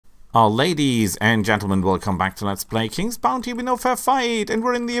Ladies and gentlemen, welcome back to Let's Play King's Bounty. We know fair fight, and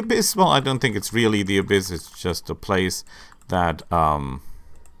we're in the Abyss. Well, I don't think it's really the Abyss. It's just a place that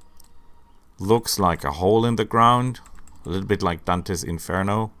looks like a hole in the ground, a little bit like Dante's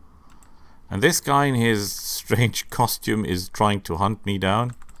Inferno. And this guy in his strange costume is trying to hunt me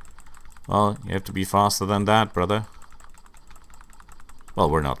down. Well, you have to be faster than that, brother. Well,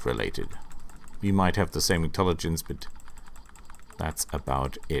 we're not related. We might have the same intelligence, but that's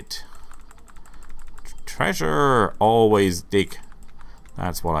about it. Treasure! Always dig.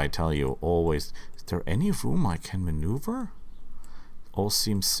 That's what I tell you, always. Is there any room I can maneuver? All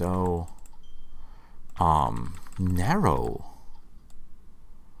seems so narrow.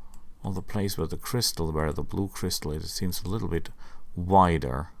 Well, the place where the crystal, where the blue crystal is, it seems a little bit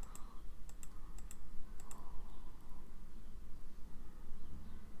wider.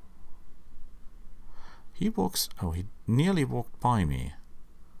 He walks... Oh, he nearly walked by me.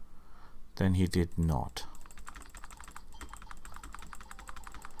 Then he did not.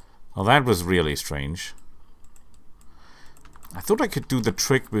 Well, that was really strange. I thought I could do the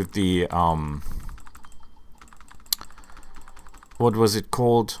trick with the... what was it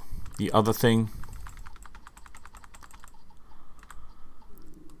called? The other thing?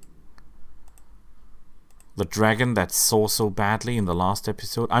 The dragon that saw so badly in the last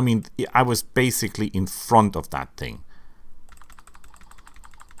episode. I mean, I was basically in front of that thing.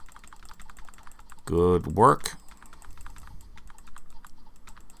 Good work.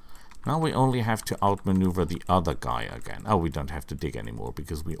 Now we only have to outmaneuver the other guy again. Oh, we don't have to dig anymore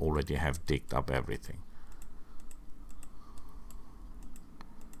because we already have digged up everything.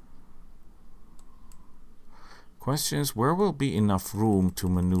 Question is, where will be enough room to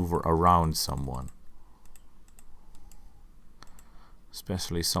maneuver around someone?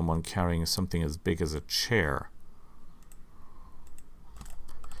 Especially someone carrying something as big as a chair.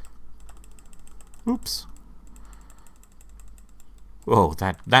 Oops. Whoa,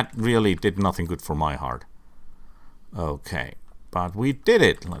 that really did nothing good for my heart. Okay, but we did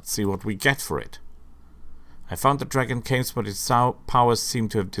it. Let's see what we get for it. I found the dragon caves, but its powers seem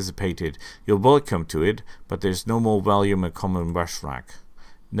to have dissipated. You're welcome to it, but there's no more value in a common wash rack.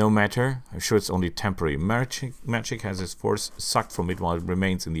 No matter, I'm sure it's only temporary. Magic has its force sucked from it while it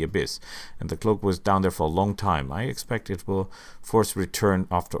remains in the abyss, and the cloak was down there for a long time. I expect it will force return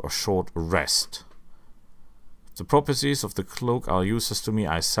after a short rest. The properties of the cloak are useless to me.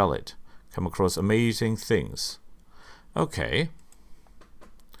 I sell it. Come across amazing things. Okay.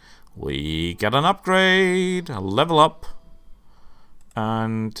 We get an upgrade, a level up,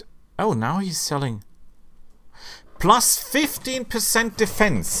 and oh, now he's selling plus 15%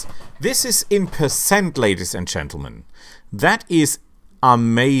 defense. This is in percent, ladies and gentlemen. That is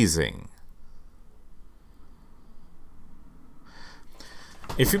amazing.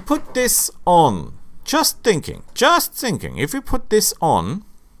 If you put this on, just thinking, if you put this on,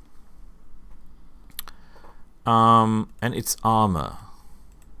 and it's armor.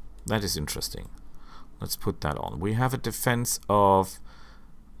 That is interesting. Let's put that on. We have a defense of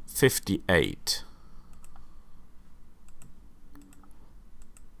 58.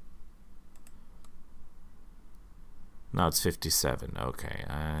 Now it's 57. Okay,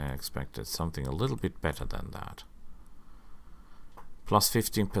 I expected something a little bit better than that. Plus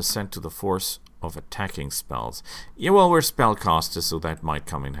 15% to the force of attacking spells. Yeah, well, we're spellcasters, so that might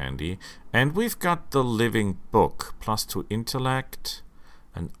come in handy. And we've got the living book. Plus 2 intellect.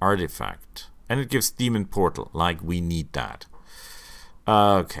 An artifact. And it gives demon portal. Like, we need that.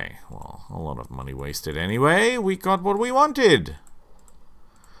 Okay, well, a lot of money wasted anyway. We got what we wanted.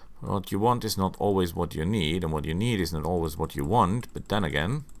 What you want is not always what you need, and what you need is not always what you want. But then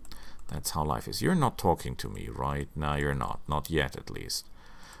again, that's how life is. You're not talking to me, right? No, you're not. Not yet, at least.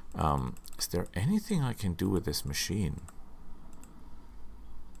 Is there anything I can do with this machine?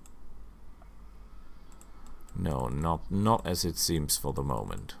 No, not as it seems for the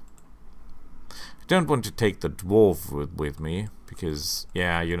moment. I don't want to take the dwarf with me, because,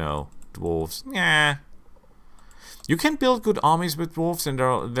 yeah, you know, dwarves, yeah. You can build good armies with dwarves, and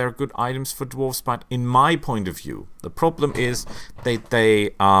there are good items for dwarves, but in my point of view, the problem is they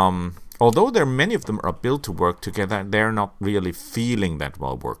although many of them are built to work together, they're not really feeling that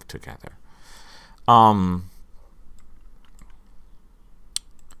well work together.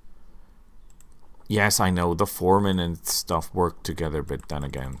 Yes, I know the foremen and stuff work together, but then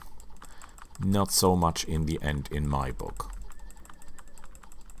again, not so much in the end in my book.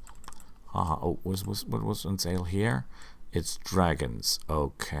 Oh, what was on sale here? It's dragons.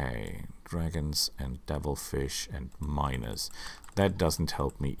 Okay, dragons and devilfish and miners. That doesn't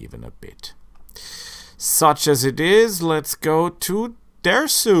help me even a bit. Such as it is, let's go to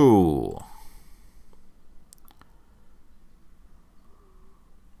Dersu.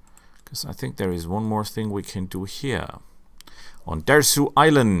 Because I think there is one more thing we can do here. On Dersu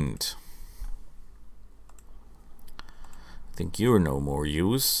Island. I think you're no more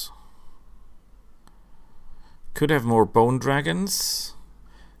use. Could have more bone dragons.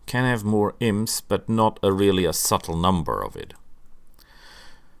 Can have more imps, but not really a subtle number of it.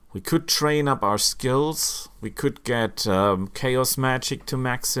 We could train up our skills. We could get chaos magic to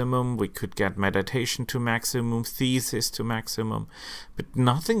maximum. We could get meditation to maximum, thesis to maximum. But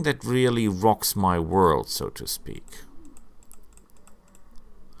nothing that really rocks my world, so to speak.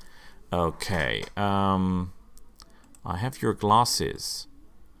 Okay. I have your glasses.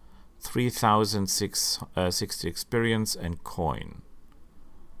 3,660 experience and coin.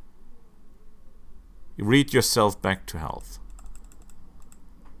 You read yourself back to health.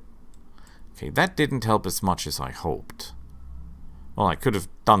 Okay, that didn't help as much as I hoped. Well, I could have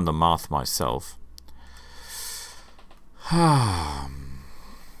done the math myself.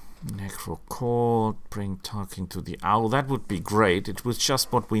 Necrocold, bring talking to the owl. That would be great. It was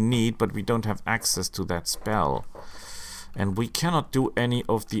just what we need, but we don't have access to that spell. And we cannot do any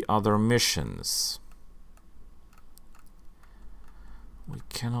of the other missions. We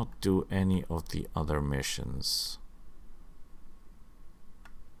cannot do any of the other missions.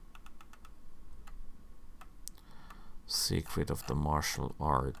 Secret of the martial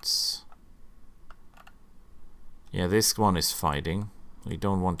arts. Yeah, this one is fighting. We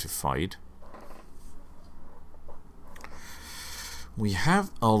don't want to fight. We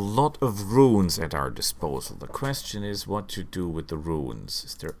have a lot of runes at our disposal. The question is what to do with the runes.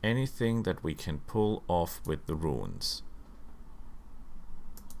 Is there anything that we can pull off with the runes?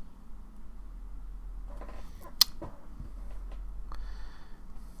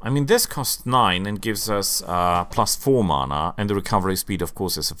 I mean, this costs 9 and gives us plus 4 mana, and the recovery speed, of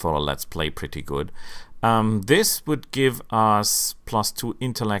course, is for a Let's Play pretty good. This would give us plus 2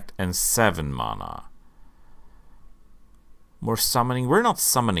 intellect and 7 mana. More summoning. We're not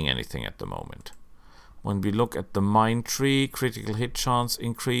summoning anything at the moment. When we look at the mind tree, critical hit chance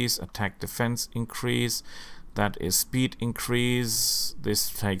increase, attack defense increase. That is speed increase.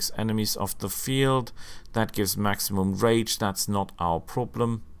 This takes enemies off the field. That gives maximum rage. That's not our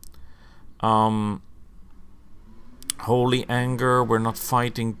problem. Holy anger. We're not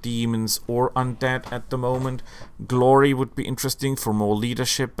fighting demons or undead at the moment. Glory would be interesting for more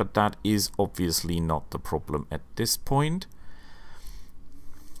leadership, but that is obviously not the problem at this point.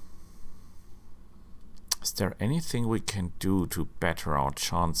 Is there anything we can do to better our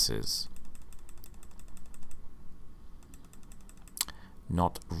chances?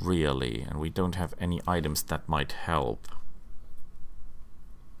 Not really, and we don't have any items that might help.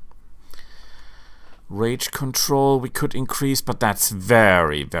 Rage control we could increase, but that's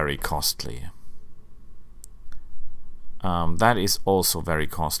very, very costly. That is also very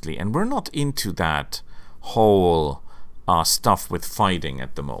costly, and we're not into that whole stuff with fighting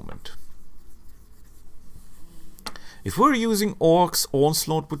at the moment. If we're using orcs,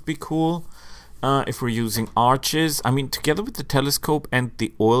 onslaught would be cool. If we're using arches, I mean, together with the telescope and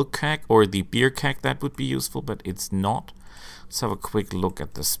the oil keg or the beer keg, that would be useful, but it's not. Let's have a quick look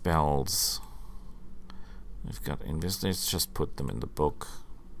at the spells. We've got invisible. Let's just put them in the book.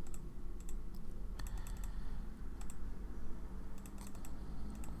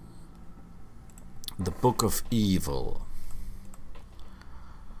 The Book of Evil.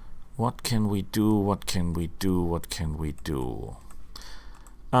 What can we do? What can we do? What can we do?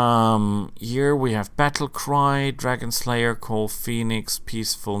 Here we have Battle Cry, Dragon Slayer, Call Phoenix,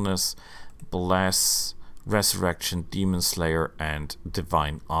 Peacefulness, Bless, Resurrection, Demon Slayer, and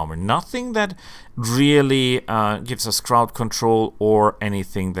Divine Armor. Nothing that really gives us crowd control or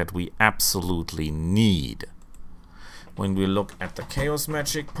anything that we absolutely need. When we look at the Chaos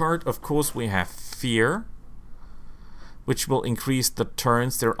Magic part, of course we have Fear, which will increase the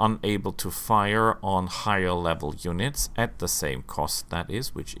turns they're unable to fire on higher level units at the same cost, that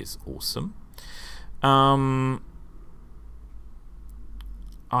is, which is awesome.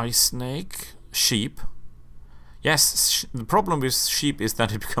 Ice Snake, Sheep. Yes, the problem with Sheep is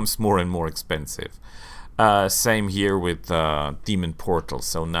that it becomes more and more expensive. Same here with Demon Portal,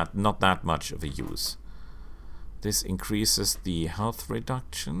 so not that much of a use. This increases the health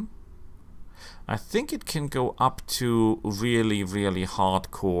reduction. I think it can go up to really, really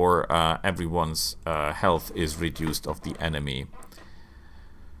hardcore. Everyone's health is reduced of the enemy.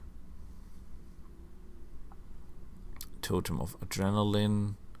 Totem of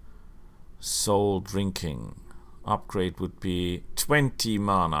Adrenaline. Soul Drinking. Upgrade would be 20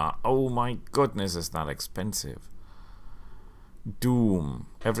 mana. Oh my goodness, is that expensive. Doom.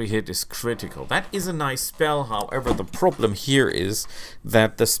 Every hit is critical. That is a nice spell. However, the problem here is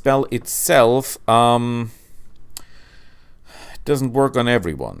that the spell itself doesn't work on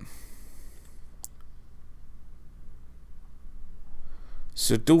everyone.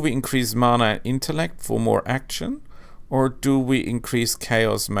 So do we increase mana and intellect for more action? Or do we increase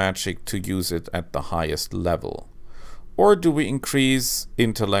chaos magic to use it at the highest level? Or do we increase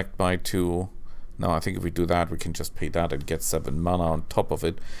intellect by 2? No, I think if we do that, we can just pay that and get 7 mana on top of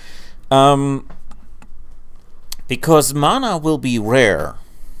it. Because mana will be rare.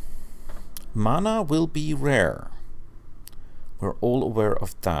 Mana will be rare. We're all aware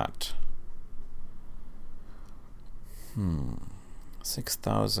of that.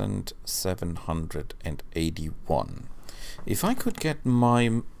 6,781. If I could get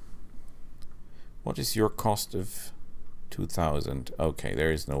my... What is your cost of 2,000? Okay,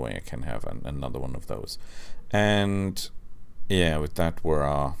 there is no way I can have another one of those. And yeah, with that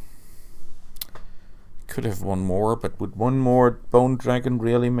we're... could have one more, but would one more Bone Dragon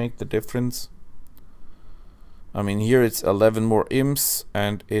really make the difference? I mean, here it's 11 more imps,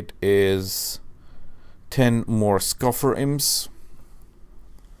 and it is 10 more Scoffer imps.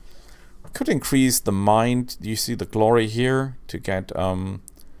 I could increase the mind. Do you see the glory here to get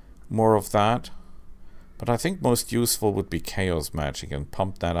more of that? But I think most useful would be chaos magic and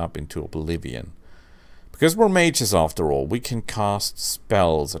pump that up into oblivion. Because we're mages after all, we can cast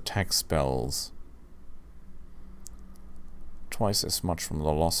spells, attack spells. Twice as much from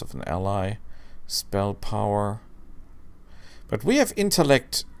the loss of an ally. Spell power. But we have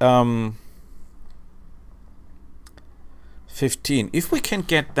intellect 15. If we can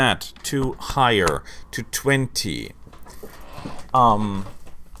get that to higher, to 20,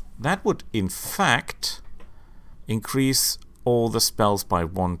 that would in fact increase all the spells by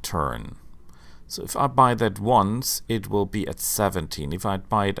 1 turn. So if I buy that once, it will be at 17. If I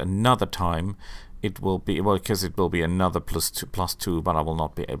buy it another time, it will be, well, because it will be another plus 2, but I will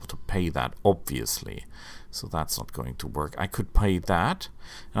not be able to pay that, obviously. So that's not going to work. I could pay that.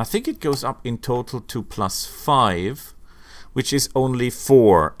 And I think it goes up in total to +5, which is only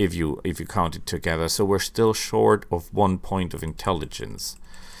 4 if you count it together. So we're still short of 1 point of intelligence.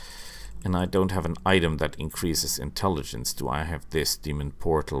 And I don't have an item that increases intelligence. Do I have this Demon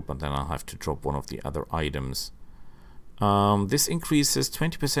Portal? But then I'll have to drop one of the other items. This increases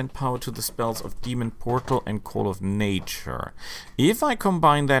 20% power to the spells of Demon Portal and Call of Nature. If I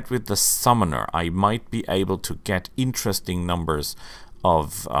combine that with the Summoner, I might be able to get interesting numbers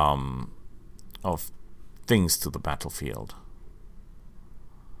of things to the battlefield.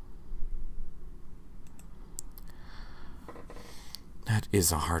 That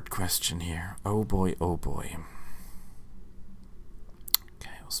is a hard question here. Oh boy, oh boy.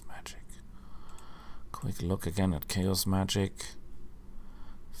 Chaos magic. Quick look again at chaos magic.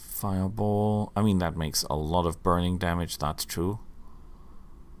 Fireball. I mean, that makes a lot of burning damage, that's true.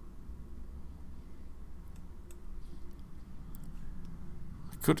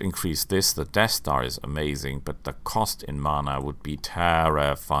 I could increase this. The Death Star is amazing, but the cost in mana would be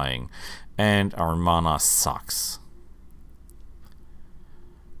terrifying. And our mana sucks.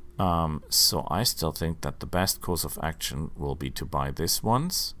 So I still think that the best course of action will be to buy this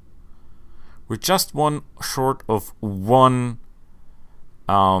once. We're just one short of one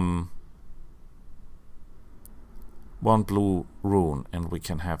blue rune, and we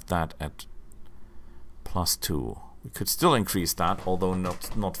can have that at +2. We could still increase that, although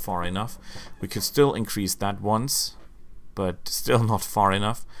not far enough. We could still increase that once, but still not far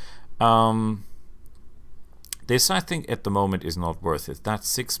enough. This, I think, at the moment is not worth it. That's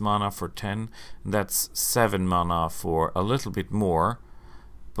 6 mana for 10. That's 7 mana for a little bit more.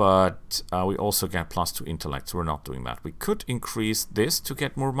 But we also get +2 intellect, so we're not doing that. We could increase this to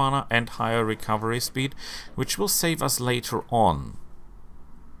get more mana and higher recovery speed, which will save us later on.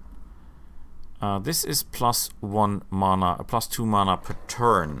 This is +1 mana, +2 mana per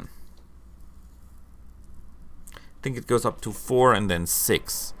turn. I think it goes up to 4 and then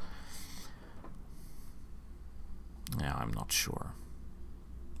 6. Yeah, I'm not sure.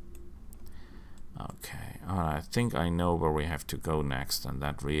 Okay, I think I know where we have to go next, and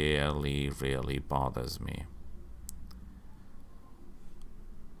that really, really bothers me.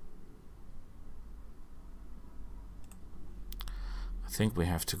 I think we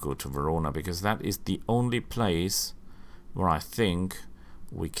have to go to Verona, because that is the only place where I think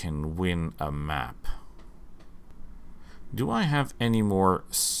we can win a map. Do I have any more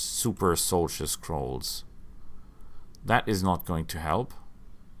Super Soldier Scrolls? That is not going to help.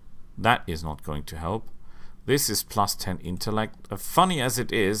 That is not going to help. This is +10 intellect. Funny as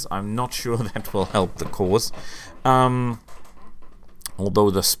it is, I'm not sure that will help the cause.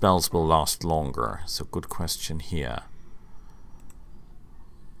 Although the spells will last longer. So good question here.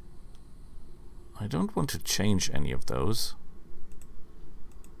 I don't want to change any of those.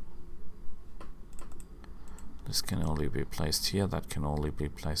 This can only be placed here. That can only be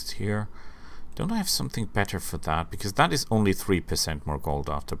placed here. Don't I have something better for that? Because that is only 3% more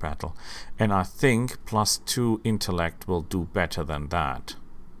gold after battle. And I think +2 intellect will do better than that.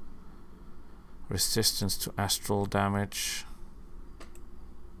 Resistance to astral damage.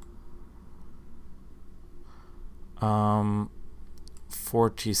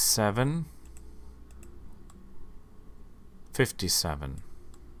 47. 57.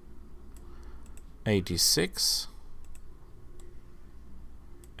 86.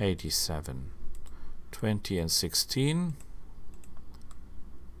 87. 20 and 16.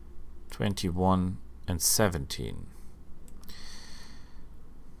 21 and 17.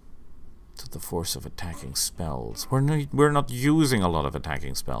 To the force of attacking spells. We're not using a lot of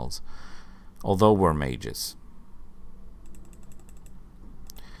attacking spells, although we're mages.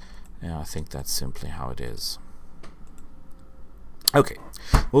 Yeah, I think that's simply how it is. Okay,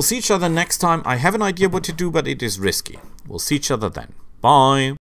 we'll see each other next time. I have an idea what to do, but it is risky. We'll see each other then. Bye!